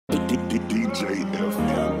DJ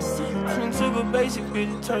FMCT. I done took a basic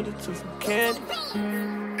bitch and turned it to some candy.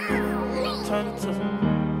 Turned it to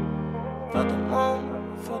some for the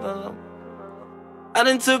long, for the long. I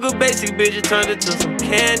done took a basic bitch and turned it to some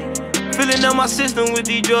candy. Filling up my system with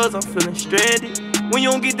these drugs, I'm feeling stranded. When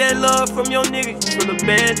you don't get that love from your nigga, you feel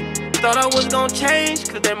abandoned. Thought I was gon' change,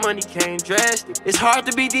 cause that money came drastic. It's hard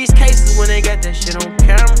to beat these cases when they got that shit on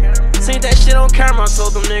camera. Seen that shit on camera, I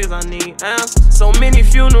told them niggas I need answers. So many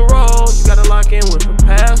funerals, you gotta lock in with the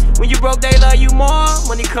pastor. When you broke, they love you more.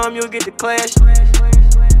 Money come, you'll get the clash.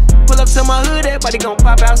 Pull up to my hood, everybody gon'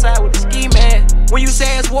 pop outside with a ski mask. When you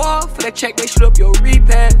say it's war, for that check, they shoot up your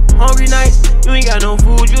repass. Hungry nights, you ain't got no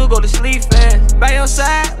food, you'll go to sleep fast. By your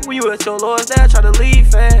side, when you at your lord's there, try to leave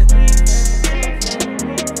fast.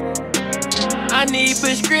 I need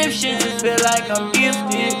prescriptions, just feel like I'm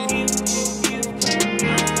gifted.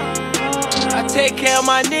 I take care of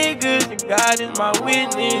my niggas, and God is my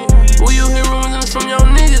witness. When you hear rumors from your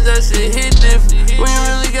niggas, that shit hit different. When you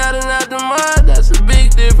really got it out the mud, that's a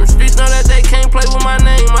big difference. Streets know that they can't play with my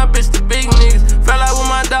name, my bitch the big niggas. Fell out with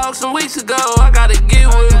my dog some weeks ago, I gotta get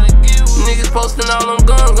with it. Niggas posting all them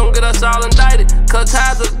guns, gon' get us all indicted. Cut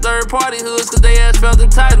ties with third party hoods, cause they ass felt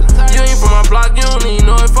entitled. You ain't from my block, you don't even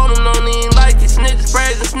know it, for them don't even like it. Snitches,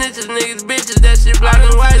 praising snitches, niggas, bitches, that shit black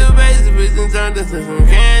and white. The basic bitch and turned into some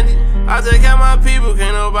candy. I take care of my people,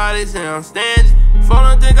 can't nobody say I'm stingy. Folk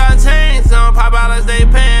don't think I changed, so I'm pop out as they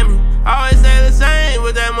pay me. Always stay the same,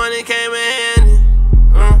 with that money came in handy.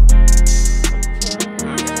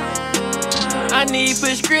 I need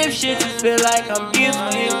prescriptions, just feel like I'm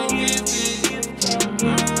gifted.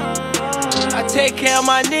 I take care of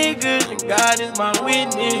my niggas, and God is my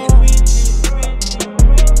witness.